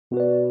I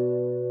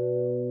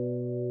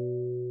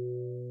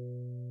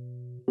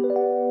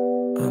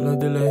love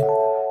delay.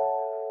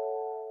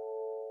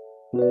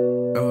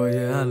 Oh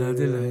yeah, I love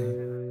delay.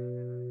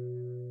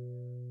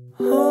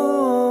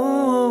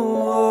 Oh,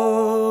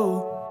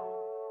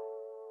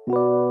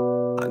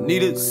 I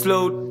need to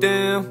slow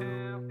down.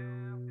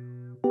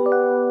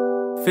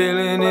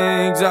 Feeling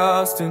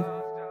exhausting.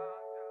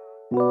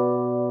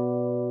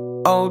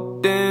 Oh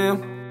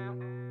damn,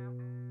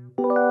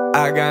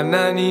 I got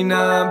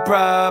 99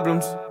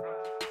 problems.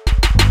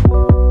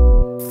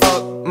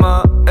 Fuck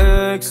my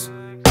ex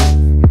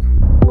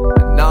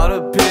and all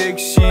the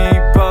pics she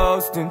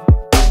posting.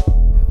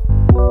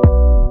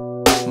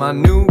 My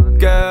new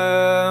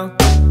girl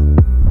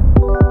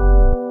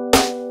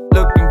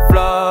looking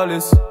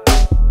flawless.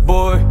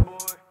 Boy,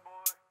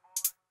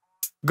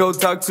 go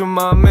talk to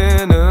my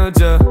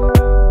manager.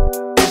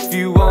 If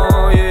you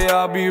want, yeah,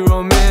 I'll be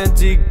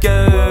romantic,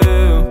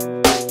 girl.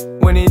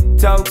 When he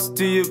talks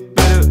to you,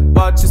 better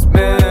watch his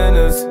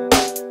manners.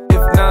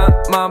 If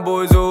not, my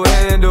boys will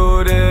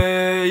handle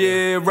that.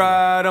 Yeah,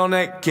 ride on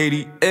that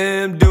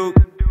KTM Duke.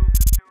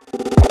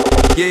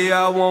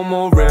 Yeah, I want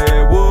more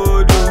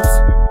Redwood juice.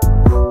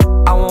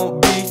 I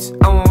want beats,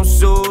 I want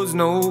shows,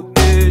 no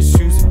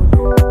issues.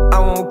 I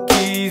want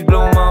keys,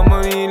 blow my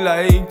money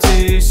like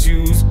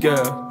tissues,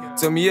 girl.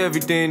 Tell me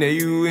everything that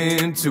you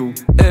into,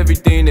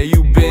 everything that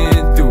you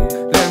been through.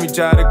 Let me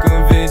try to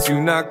convince you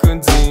not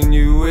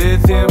continue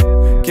with him.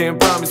 Can't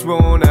promise we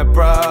won't have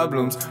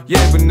problems,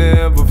 yeah, but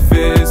never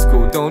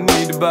fiscal. Don't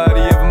need the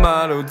body of a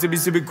model to be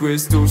sipping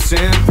crystal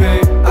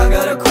champagne. I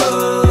got a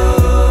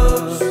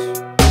crush,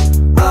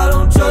 I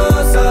don't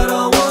trust, I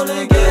don't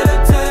wanna get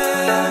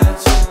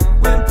attached.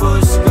 When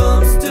push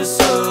comes to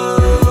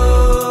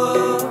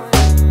shove,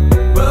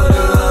 but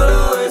I'll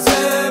always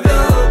have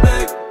your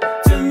back.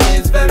 To me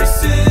it's very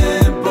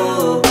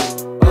simple.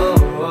 I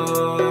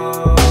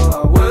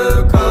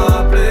work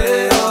hard,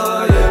 play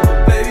hard, yeah,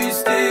 but baby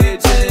stay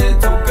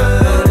gentle,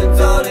 girl,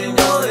 it's all in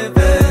your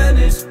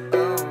advantage.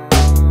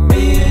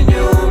 Me and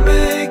you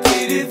make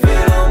it if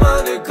you don't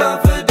mind the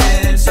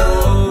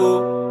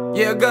confidential.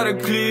 Yeah, I got a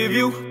clear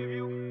view,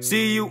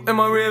 see you in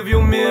my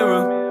rearview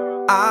mirror.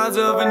 Eyes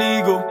of an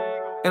eagle,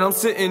 and I'm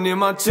sitting in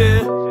my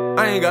chair.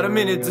 I ain't got a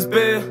minute to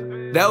spare.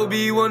 That would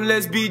be one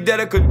less beat that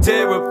I could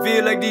tear up.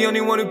 Feel like the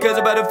only one who cares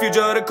about the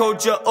future of the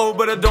culture. Oh,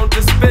 but I don't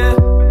despair.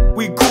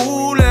 We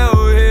cool out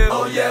here.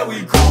 Oh yeah,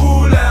 we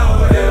cool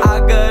out here. I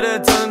got a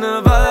ton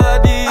of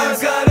ideas. I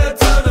got